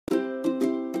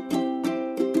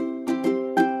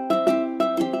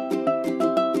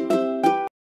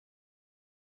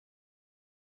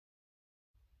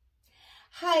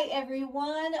Hi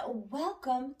everyone,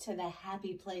 welcome to the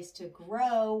Happy Place to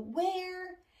Grow,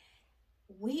 where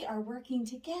we are working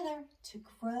together to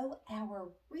grow our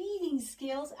reading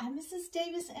skills. I'm Mrs.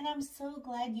 Davis and I'm so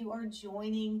glad you are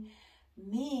joining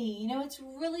me. You know, it's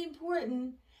really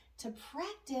important to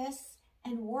practice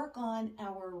and work on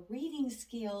our reading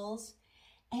skills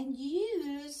and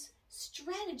use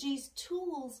strategies,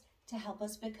 tools to help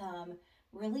us become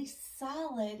really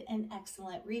solid and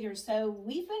excellent readers. So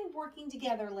we've been working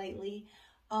together lately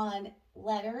on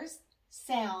letters,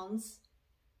 sounds,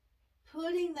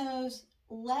 putting those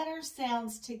letter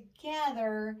sounds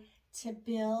together to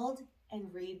build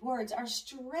and read words. Our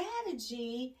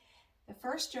strategy, the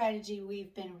first strategy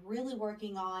we've been really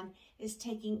working on is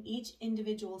taking each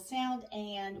individual sound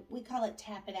and we call it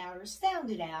tap it out or sound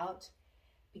it out,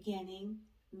 beginning,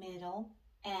 middle,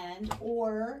 end,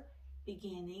 or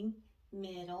beginning,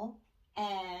 middle,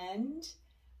 end,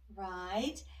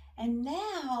 right? And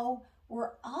now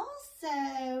we're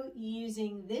also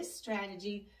using this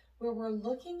strategy where we're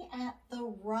looking at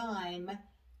the rhyme,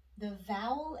 the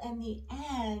vowel and the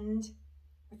end.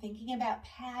 We're thinking about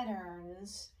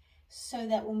patterns so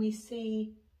that when we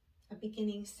see a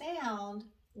beginning sound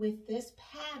with this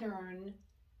pattern,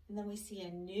 and then we see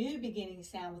a new beginning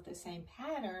sound with the same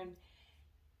pattern,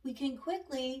 we can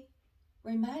quickly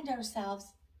remind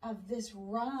ourselves of this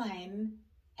rhyme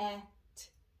at,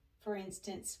 for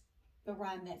instance, the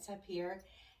rhyme that's up here,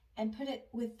 and put it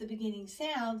with the beginning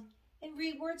sound and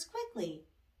read words quickly.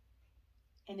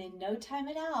 And in no time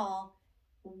at all,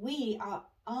 we are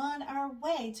on our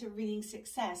way to reading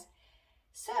success.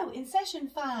 So in session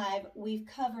 5, we've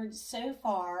covered so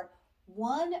far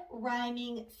one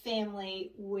rhyming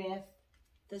family with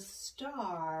the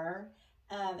star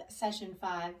of session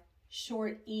 5,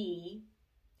 short E.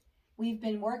 We've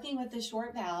been working with the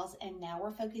short vowels and now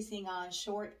we're focusing on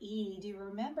short E. Do you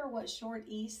remember what short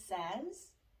E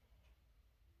says?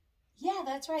 Yeah,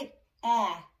 that's right,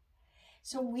 eh.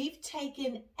 So we've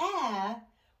taken eh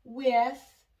with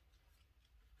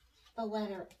the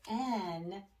letter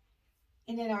N,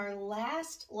 and in our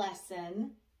last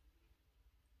lesson,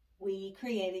 we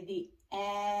created the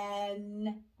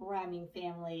N rhyming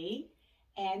family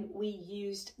and we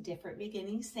used different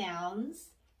beginning sounds.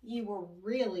 You were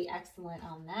really excellent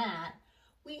on that.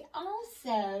 We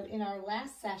also, in our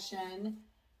last session,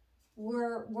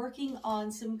 were working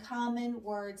on some common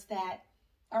words that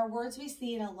are words we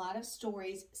see in a lot of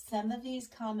stories. Some of these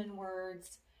common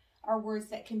words are words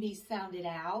that can be sounded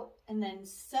out, and then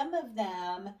some of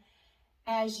them,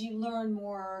 as you learn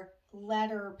more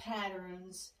letter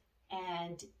patterns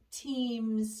and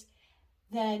teams,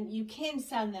 then you can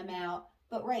sound them out.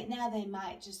 But right now they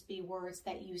might just be words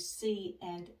that you see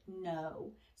and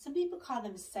know. Some people call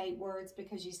them sight words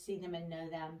because you see them and know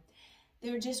them.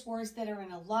 They're just words that are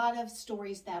in a lot of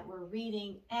stories that we're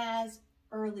reading as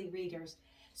early readers.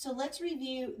 So let's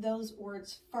review those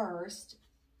words first,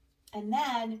 and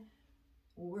then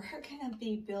we're gonna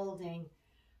be building.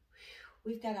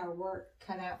 We've got our work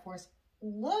cut out for us.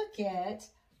 Look at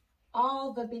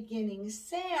all the beginning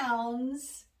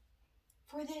sounds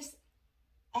for this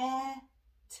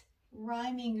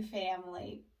rhyming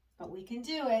family, but we can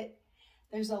do it.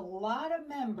 There's a lot of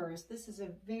members. This is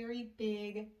a very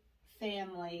big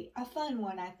family, a fun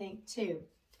one, I think, too.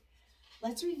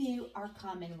 Let's review our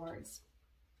common words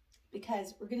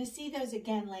because we're going to see those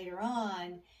again later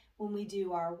on when we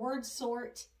do our word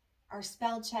sort, our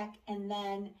spell check, and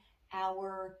then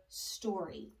our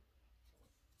story.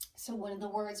 So one of the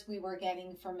words we were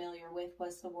getting familiar with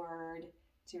was the word,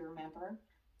 do you remember?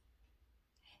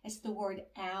 It's the word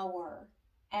our.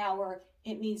 Our,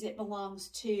 it means it belongs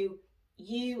to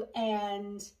you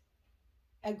and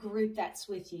a group that's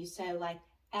with you. So like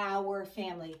our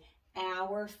family.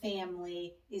 Our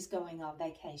family is going on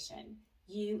vacation.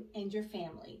 You and your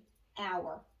family.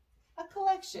 Our. A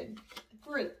collection, a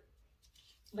group.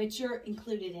 But you're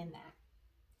included in that.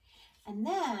 And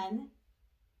then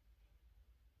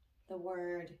the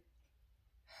word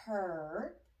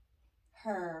her.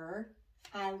 Her.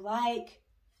 I like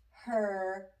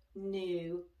her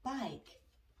new bike.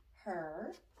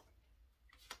 Her.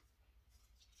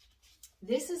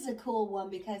 This is a cool one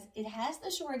because it has the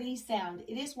short E sound.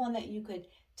 It is one that you could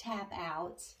tap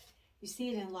out. You see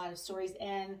it in a lot of stories,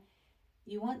 and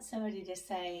you want somebody to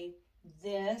say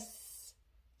this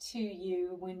to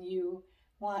you when you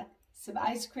want some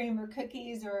ice cream or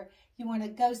cookies, or you want to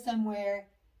go somewhere.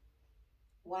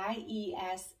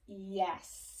 Y-E-S,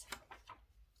 yes.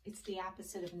 It's the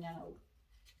opposite of no.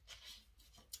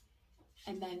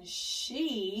 And then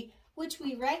she, which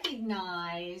we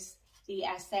recognize the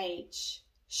SH,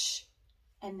 sh,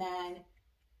 and then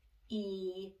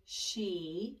E,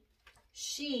 she.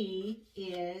 She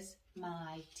is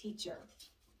my teacher.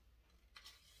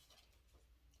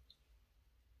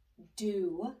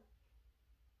 Do.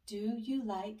 Do you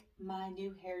like my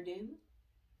new hairdo?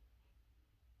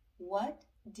 What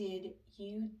did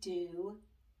you do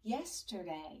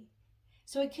yesterday?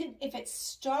 So it could, if it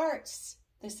starts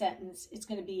the sentence, it's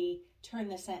going to be turn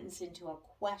the sentence into a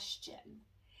question.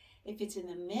 If it's in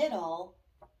the middle,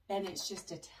 then it's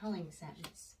just a telling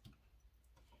sentence.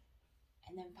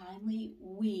 And then finally,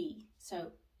 we.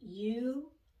 So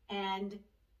you and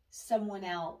someone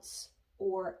else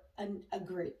or a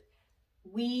group.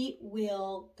 We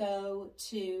will go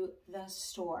to the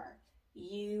store.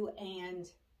 You and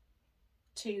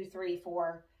 2, 3,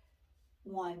 4,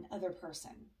 one other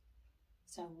person.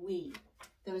 So we.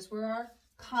 Those were our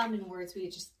common words. We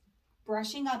were just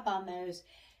brushing up on those.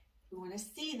 We want to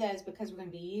see those because we're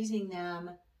going to be using them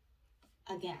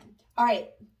again. All right,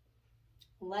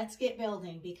 let's get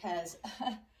building because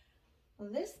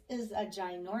this is a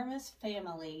ginormous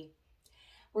family.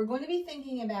 We're going to be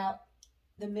thinking about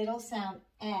the middle sound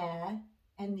eh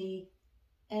and the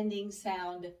ending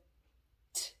sound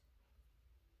t.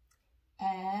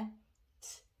 Eh, t.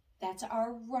 That's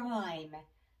our rhyme.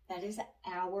 That is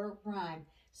our rhyme.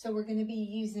 So we're going to be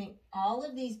using all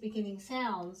of these beginning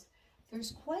sounds.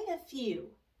 There's quite a few.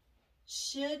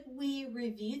 Should we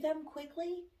review them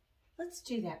quickly? Let's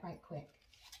do that right quick.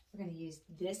 We're going to use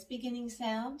this beginning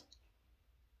sound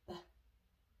b,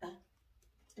 b,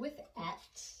 with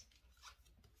at,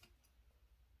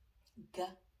 g,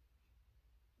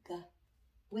 g,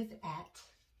 with at.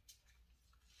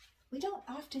 We don't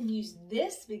often use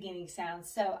this beginning sound,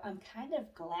 so I'm kind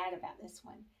of glad about this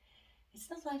one. It's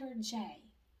the letter J.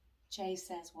 J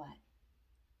says what?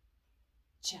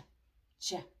 J,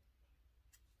 J.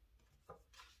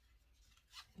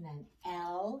 And then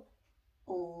L,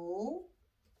 O,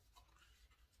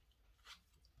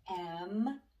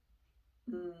 M,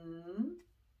 M.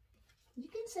 You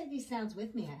can say these sounds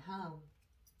with me at home.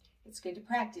 It's good to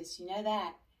practice, you know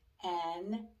that.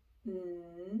 N,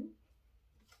 N,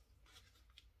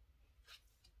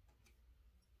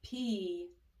 P,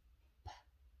 P,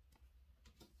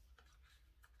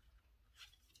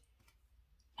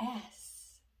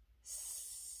 S,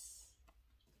 S.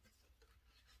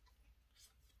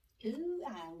 Ooh,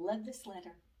 I love this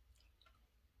letter.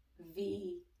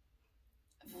 V,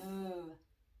 V,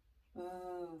 V.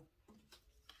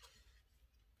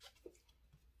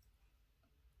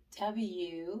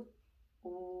 W,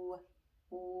 O,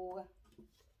 O.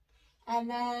 And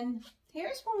then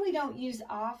here's one we don't use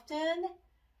often.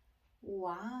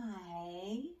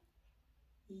 Y,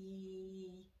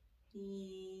 E,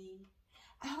 E.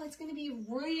 Oh, it's going to be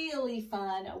really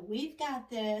fun. We've got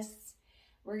this.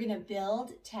 We're going to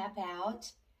build, tap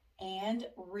out, and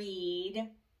read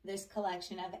this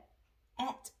collection of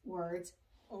et words.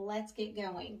 Let's get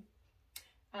going.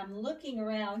 I'm looking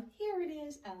around. Here it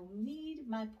is. I'll need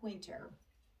my pointer.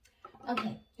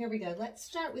 Okay, here we go. Let's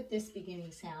start with this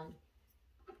beginning sound.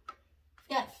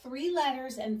 We've got 3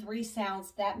 letters and 3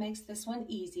 sounds. That makes this one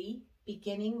easy.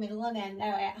 Beginning, middle, and end.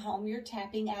 Now at home, you're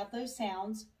tapping out those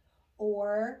sounds,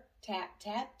 or tap,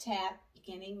 tap, tap,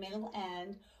 beginning, middle,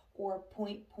 end, or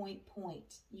point, point,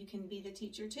 point. You can be the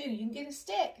teacher too. You can get a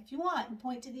stick if you want and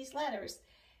point to these letters.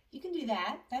 You can do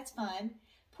that. That's fun.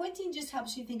 Pointing just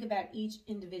helps you think about each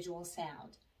individual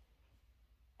sound.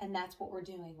 And that's what we're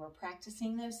doing. We're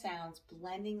practicing those sounds,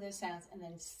 blending those sounds, and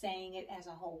then saying it as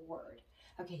a whole word.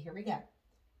 Okay, here we go.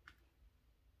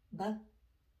 B,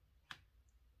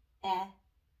 E,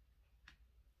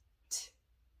 T.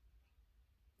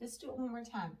 Let's do it one more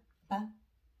time. B,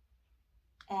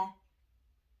 E,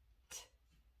 T.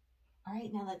 All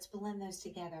right, now let's blend those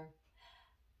together.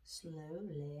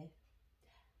 Slowly.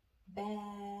 Bat,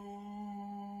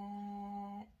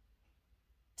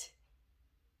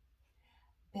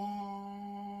 bat.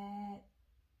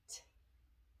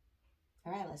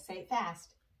 All right, let's say it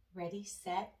fast. Ready,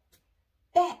 set,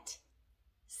 bet.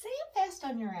 Say it fast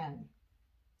on your own.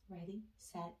 Ready,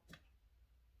 set,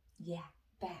 yeah,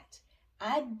 bat.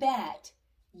 I bet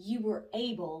you were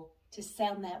able to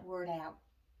sound that word out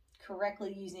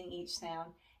correctly using each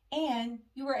sound, and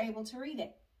you were able to read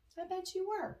it. I bet you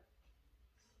were.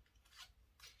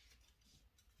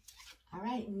 All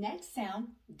right, next sound,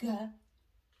 g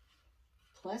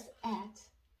plus at.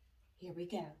 Here we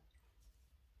go.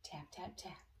 Tap, tap,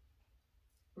 tap.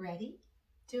 Ready?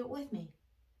 Do it with me.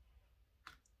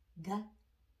 G,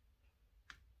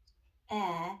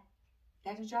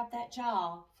 gotta drop that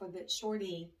jaw for the short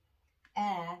E.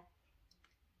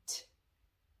 T.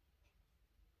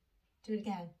 Do it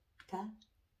again. G,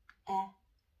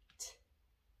 t.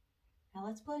 Now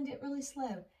let's blend it really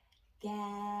slow. Get.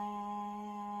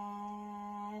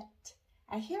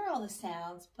 I hear all the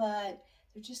sounds, but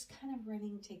they're just kind of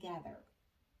running together.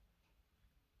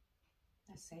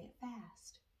 Let's say it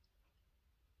fast.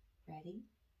 Ready,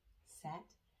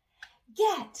 set,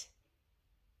 get.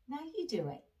 Now you do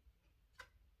it.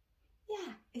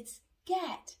 Yeah, it's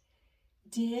get.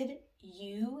 Did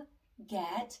you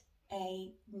get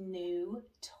a new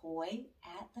toy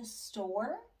at the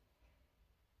store?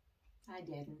 I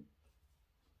didn't.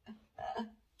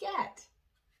 Get.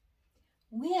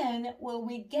 When will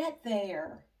we get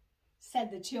there?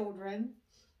 Said the children.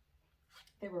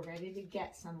 They were ready to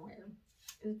get somewhere.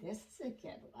 Ooh, this is a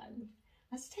good one.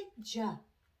 Let's take j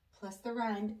plus the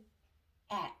rhymed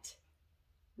at.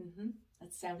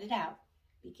 Let's sound it out.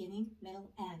 Beginning,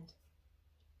 middle, end.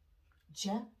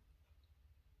 J,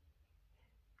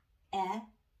 e,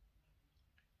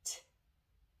 t.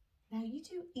 Now you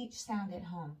do each sound at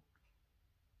home.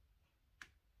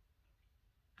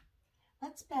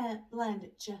 Let's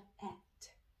blend j,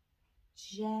 et.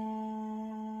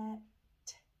 Jet.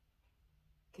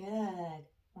 Good.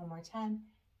 One more time.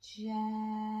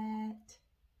 Jet.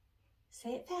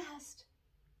 Say it fast.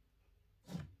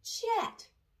 Jet.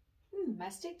 My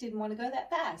stick didn't want to go that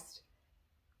fast.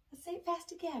 Let's say it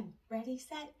fast again. Ready,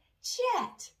 set,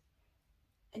 jet.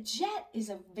 A jet is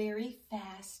a very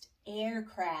fast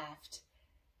aircraft.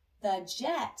 The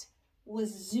jet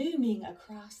was zooming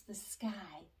across the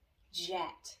sky.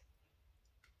 Jet.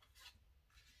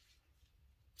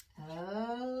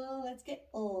 Oh, let's get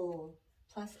O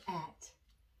plus et.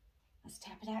 Let's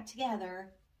tap it out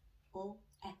together. O,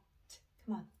 et.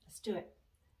 Come on, let's do it.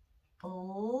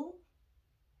 O,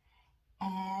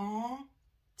 et.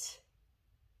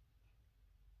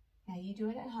 Now you do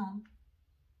it at home.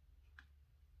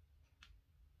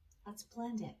 Let's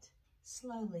blend it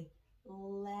slowly.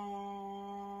 Let.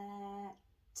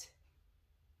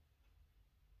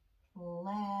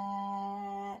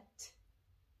 Let.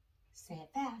 Say it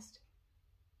fast.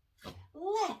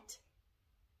 Let.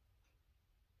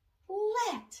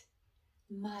 Let.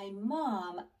 My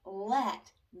mom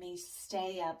let me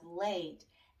stay up late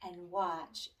and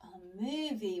watch a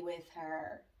movie with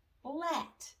her.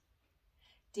 Let.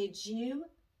 Did you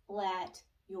let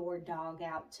your dog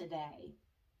out today?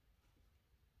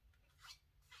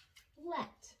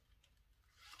 Let.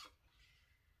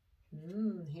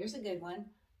 Here's a good one.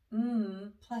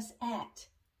 Plus et.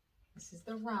 This is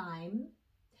the rhyme.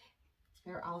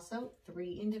 There are also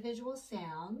 3 individual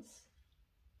sounds.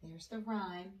 There's the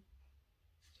rhyme.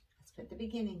 Let's put the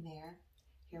beginning there.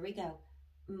 Here we go.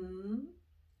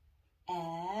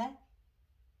 Et.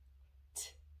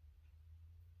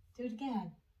 Do it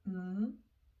again.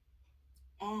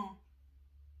 Et.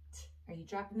 Are you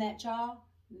dropping that jaw?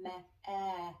 Me,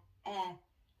 eh.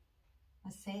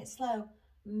 Let's say it slow.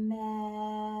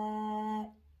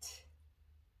 Met.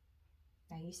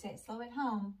 Now you say it slow at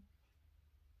home.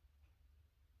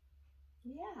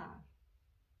 Yeah,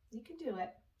 you can do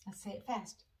it. Let's say it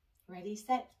fast. Ready,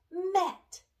 set,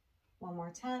 met. One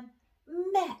more time.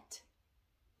 Met.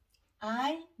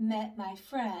 I met my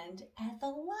friend at the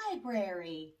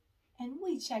library and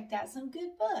we checked out some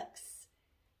good books.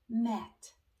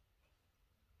 Met.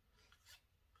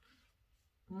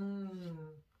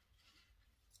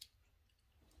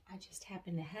 I just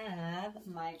happen to have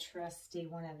my trusty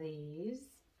one of these.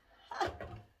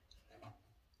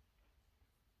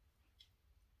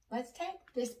 Let's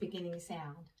take this beginning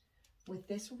sound with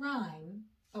this rhyme,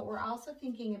 but we're also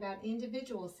thinking about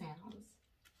individual sounds.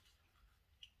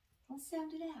 Let's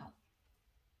sound it out.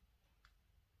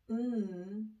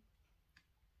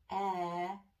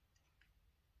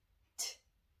 T.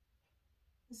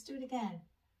 Let's do it again.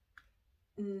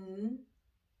 T.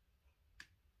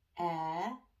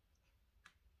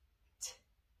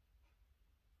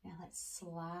 Now let's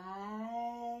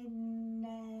slide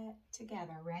net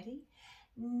together. Ready?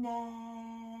 Net.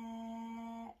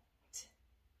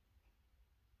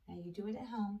 Now you do it at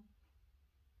home.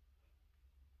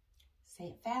 Say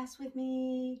it fast with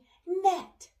me.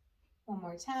 Net. One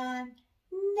more time.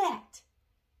 Net.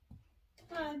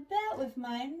 I bet with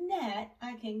my net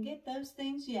I can get those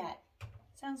things yet.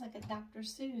 Sounds like a Dr.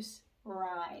 Seuss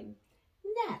rhyme.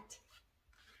 Net.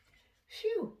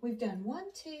 Phew, we've done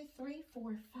 1, 2, 3,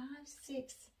 4, 5,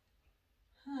 6.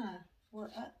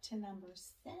 We're up to number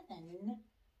 7.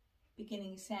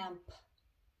 Beginning sound P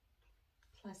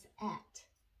plus et.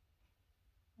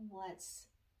 Let's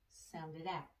sound it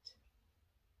out.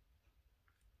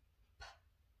 P,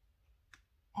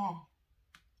 et.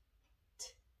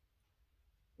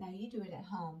 Now you do it at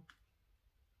home.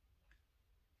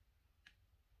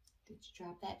 Did you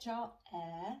drop that jaw?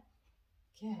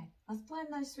 Good. Let's blend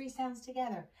those three sounds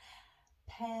together.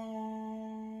 Pet.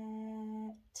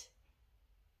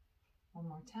 One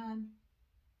more time.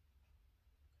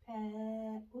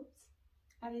 Pet. Oops.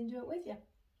 I didn't do it with you,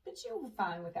 but you'll be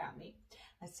fine without me.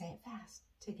 Let's say it fast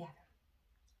together.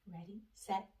 Ready,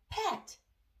 set, pet.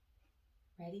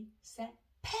 Ready, set,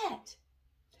 pet.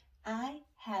 I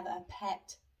have a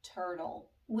pet turtle,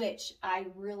 which I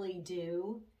really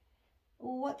do.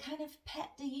 What kind of pet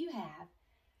do you have?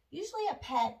 Usually a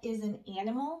pet is an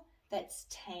animal that's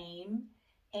tame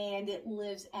and it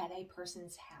lives at a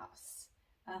person's house.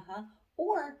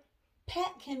 Or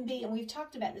pet can be, and we've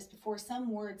talked about this before,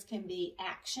 some words can be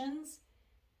actions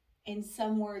and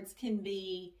some words can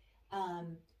be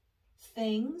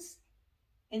things,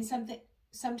 and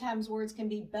sometimes words can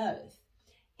be both.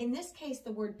 In this case,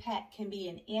 the word pet can be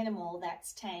an animal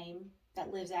that's tame,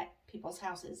 that lives at people's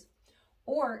houses,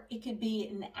 or it could be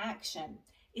an action.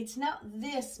 It's not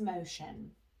this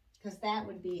motion, because that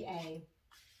would be a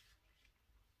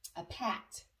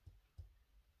pat,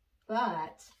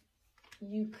 but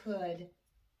you could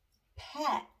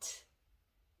pet,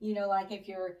 you know, like if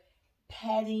you're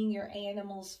petting your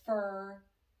animal's fur,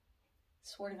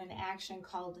 sort of an action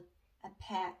called a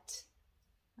pet.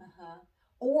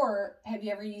 Or have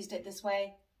you ever used it this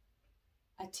way?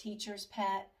 A teacher's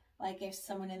pet, like if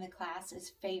someone in the class is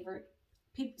favorite.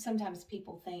 Sometimes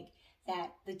people think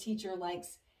that the teacher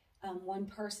likes one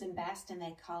person best and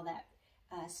they call that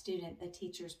student the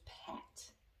teacher's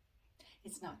pet.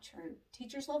 It's not true.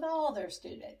 Teachers love all their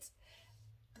students.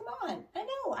 Come on, I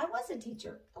know, I was a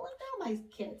teacher. I loved all my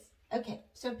kids. Okay,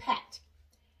 so pet.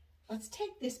 Let's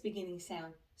take this beginning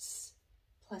sound, s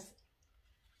plus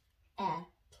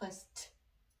plus t,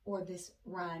 or this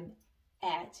rhyme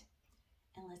at,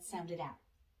 and let's sound it out.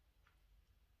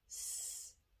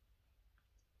 S,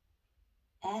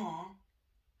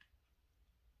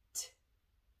 t.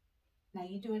 Now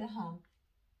you do it at home.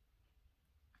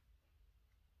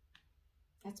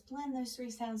 Let's blend those three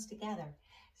sounds together.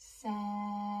 Set.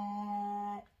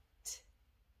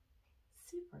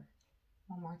 Super.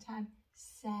 One more time.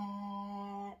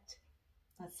 Set.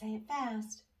 Let's say it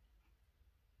fast.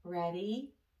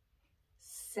 Ready,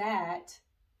 set,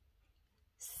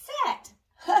 set.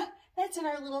 That's in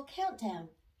our little countdown.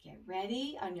 Get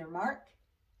ready on your mark.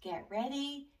 Get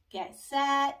ready, get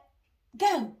set,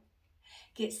 go.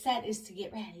 Get set is to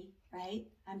get ready, right?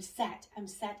 I'm set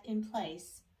in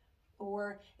place.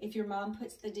 Or if your mom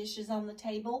puts the dishes on the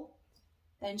table,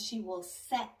 then she will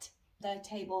set the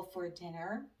table for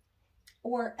dinner.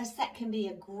 Or a set can be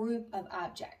a group of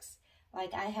objects.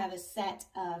 Like I have a set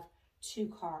of 2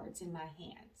 cards in my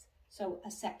hands. So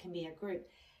a set can be a group.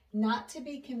 Not to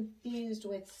be confused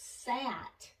with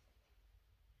sat.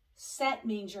 Set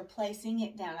means you're placing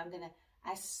it down.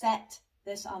 I set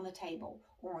this on the table,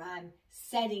 or I'm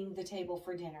setting the table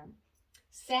for dinner.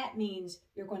 Sat means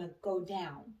you're going to go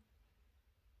down.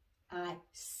 I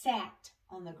sat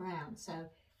on the ground. So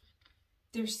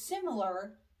they're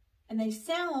similar and they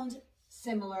sound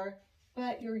similar,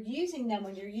 but you're using them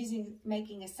when you're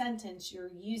making a sentence,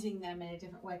 you're using them in a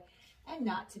different way. And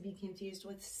not to be confused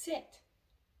with sit.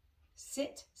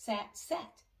 Sit, sat,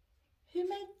 set. Who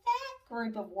made that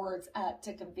group of words up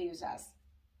to confuse us?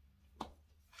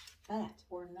 But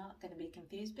we're not going to be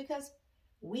confused because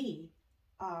we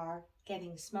are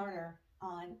getting smarter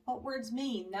on what words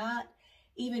mean, not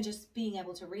even just being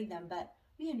able to read them, but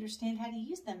we understand how to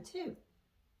use them too.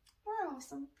 We're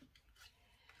awesome.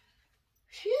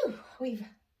 Phew, we've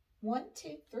 1,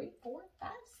 2, 3, 4, 5,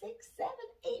 6, 7,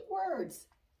 8 words.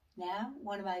 Now,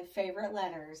 one of my favorite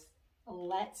letters.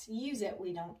 Let's use it.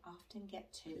 We don't often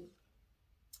get to.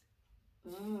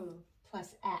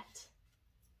 Plus at.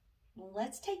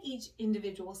 Let's take each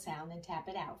individual sound and tap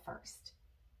it out first.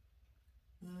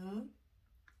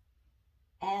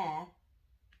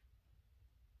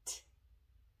 T.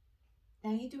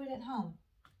 Now you do it at home.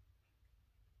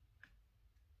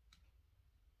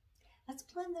 Let's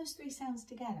blend those 3 sounds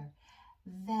together.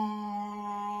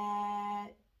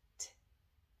 That.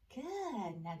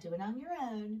 Good. Now do it on your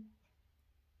own.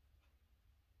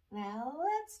 Now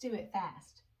let's do it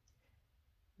fast.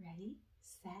 Ready,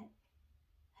 set,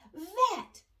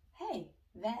 vet. Hey,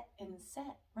 vet and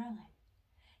set rhyme.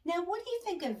 Now, what do you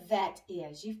think a vet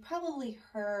is? You've probably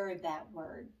heard that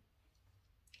word.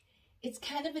 It's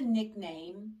kind of a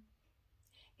nickname.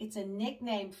 It's a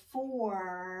nickname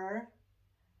for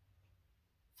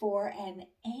an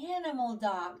animal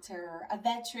doctor, a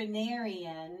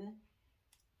veterinarian.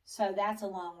 So that's a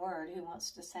long word. Who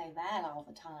wants to say that all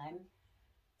the time?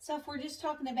 So if we're just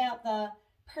talking about the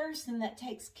person that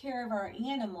takes care of our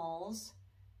animals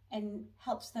and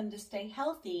helps them to stay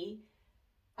healthy,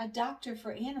 A doctor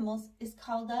for animals is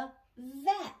called a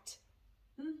vet.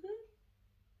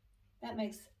 That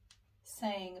makes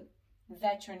saying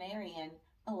veterinarian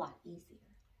a lot easier.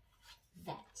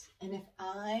 Vet. And if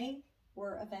I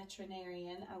were a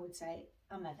veterinarian, I would say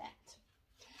I'm a vet.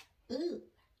 Ooh,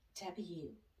 W.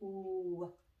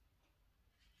 Ooh.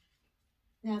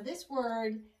 Now this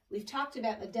word, we've talked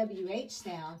about the WH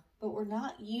sound, but we're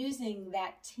not using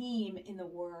that team in the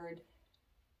word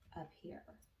up here.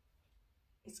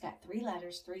 It's got 3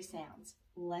 letters, 3 sounds.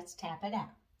 Let's tap it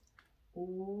out.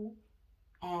 Ooh,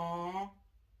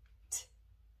 t.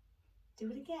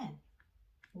 Do it again.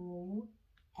 Ooh,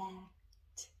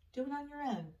 t. Do it on your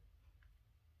own.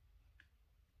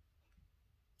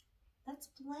 Let's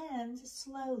blend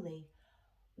slowly.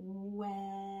 Wet.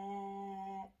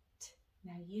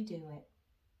 Now you do it.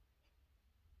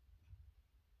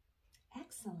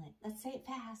 Excellent. Let's say it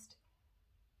fast.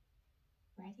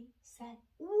 Ready, set,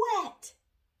 wet.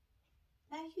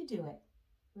 Now you do it.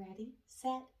 Ready,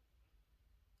 set.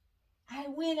 I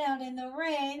went out in the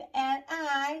rain and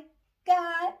I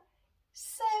got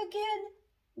soaking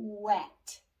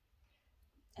wet.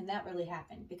 And that really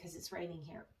happened because it's raining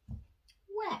here.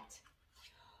 Wet.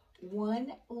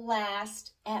 One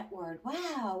last at word.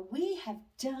 Wow, we have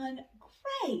done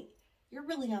great. You're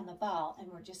really on the ball,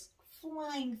 and we're just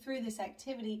flying through this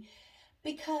activity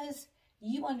because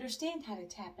you understand how to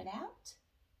tap it out,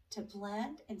 to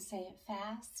blend and say it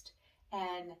fast,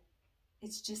 and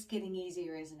it's just getting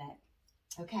easier, isn't it?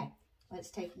 Okay,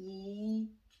 let's take ye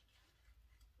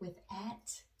with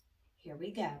at. Here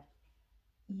we go.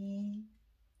 Ye,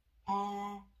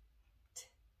 at.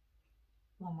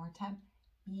 One more time.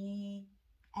 Ye,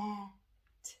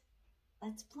 at.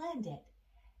 Let's blend it.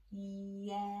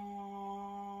 Yet.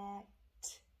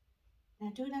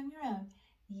 Now do it on your own.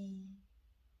 Ye.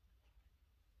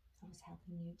 I was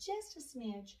helping you just a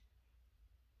smidge.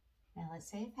 Now let's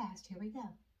say it fast. Here we go.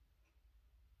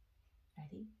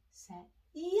 Ready, set,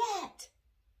 yet.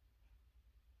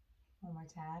 One more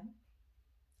time.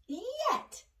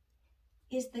 Yet.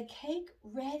 Is the cake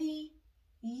ready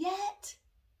yet?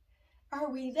 Are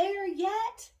we there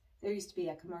yet? There used to be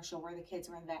a commercial where the kids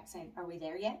were in the back saying, are we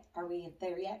there yet? Are we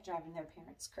there yet? Driving their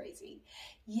parents crazy.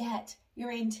 Yet,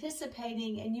 you're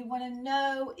anticipating and you want to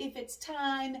know if it's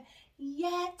time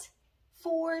yet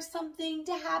for something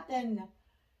to happen.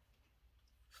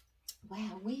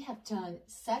 Wow, we have done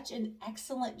such an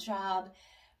excellent job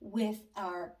with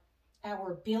our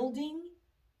building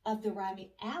of the rhyming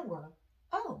hour.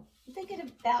 Oh, I'm thinking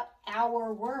about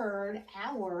our word,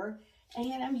 hour,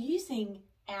 and I'm using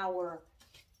our.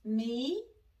 Me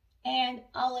and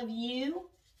all of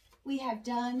you, we have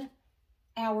done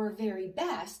our very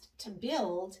best to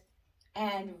build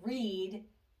and read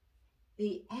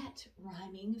the at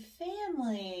rhyming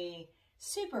family.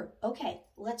 Super. Okay,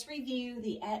 let's review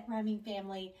the at rhyming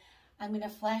family. I'm going to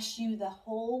flash you the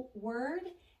whole word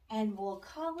and we'll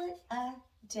call it a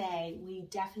day. We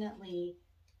definitely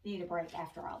need a break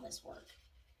after all this work.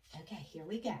 Okay, here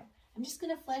we go. I'm just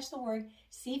going to flash the word.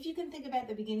 See if you can think about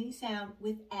the beginning sound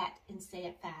with at and say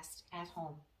it fast at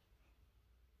home.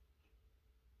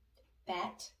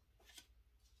 Bat.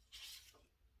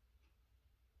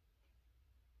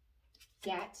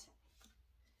 Gat.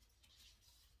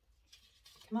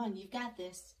 Come on, you've got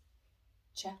this.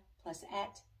 Ch plus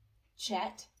at.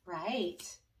 Chet. Right.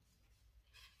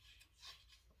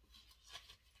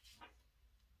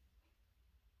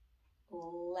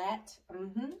 Let,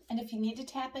 and if you need to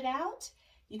tap it out,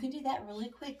 you can do that really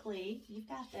quickly. You've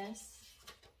got this.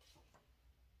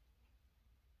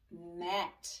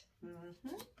 Met,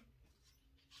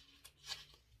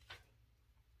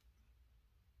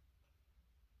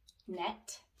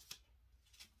 Net.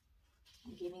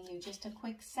 I'm giving you just a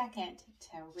quick second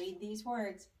to read these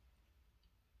words.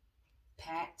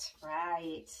 Pet,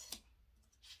 right.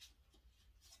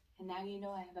 And now you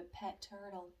know I have a pet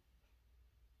turtle.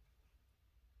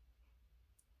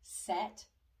 Set.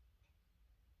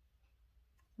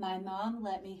 My mom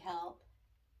let me help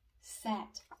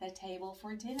set the table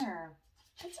for dinner.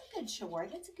 That's a good chore.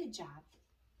 That's a good job.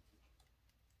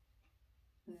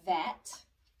 Vet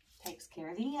takes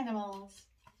care of the animals.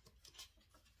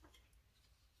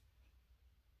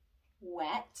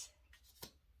 Wet.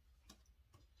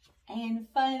 And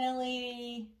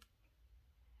finally,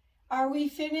 are we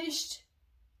finished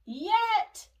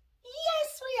yet?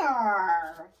 Yes, we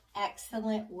are.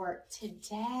 Excellent work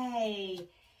today.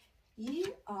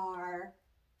 You are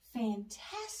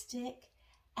fantastic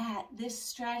at this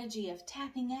strategy of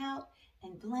tapping out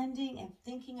and blending and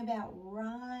thinking about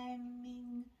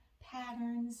rhyming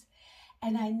patterns.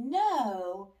 And I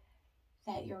know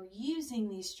that that you're using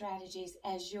these strategies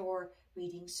as you're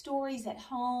reading stories at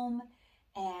home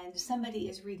and somebody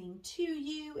is reading to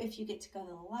you. If you get to go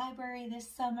to the library this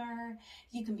summer,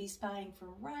 you can be spying for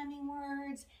rhyming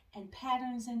words and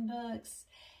patterns in books.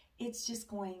 It's just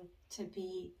going to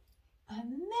be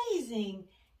amazing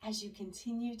as you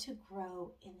continue to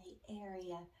grow in the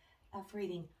area of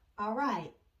reading. All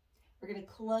right, we're going to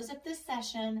close up this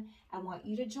session. I want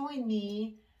you to join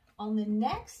me on the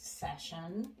next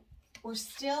session. We're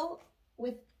still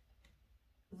with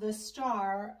the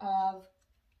star of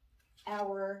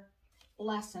our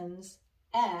lessons,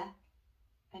 and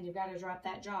you've got to drop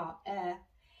that jaw,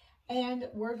 and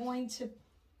we're going to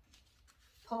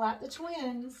pull out the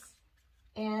twins,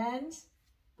 and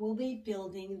we'll be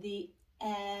building the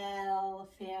L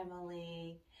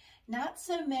family. Not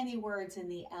so many words in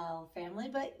the L family,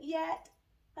 but yet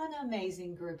an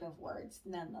amazing group of words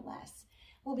nonetheless.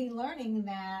 We'll be learning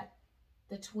that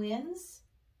the twins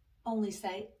only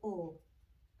say "oh."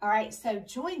 All right, so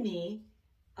join me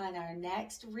on our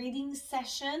next reading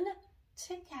session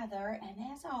together. And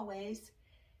as always,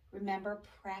 remember,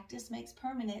 practice makes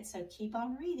permanent, so keep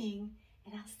on reading,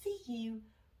 and I'll see you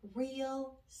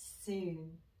real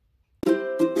soon.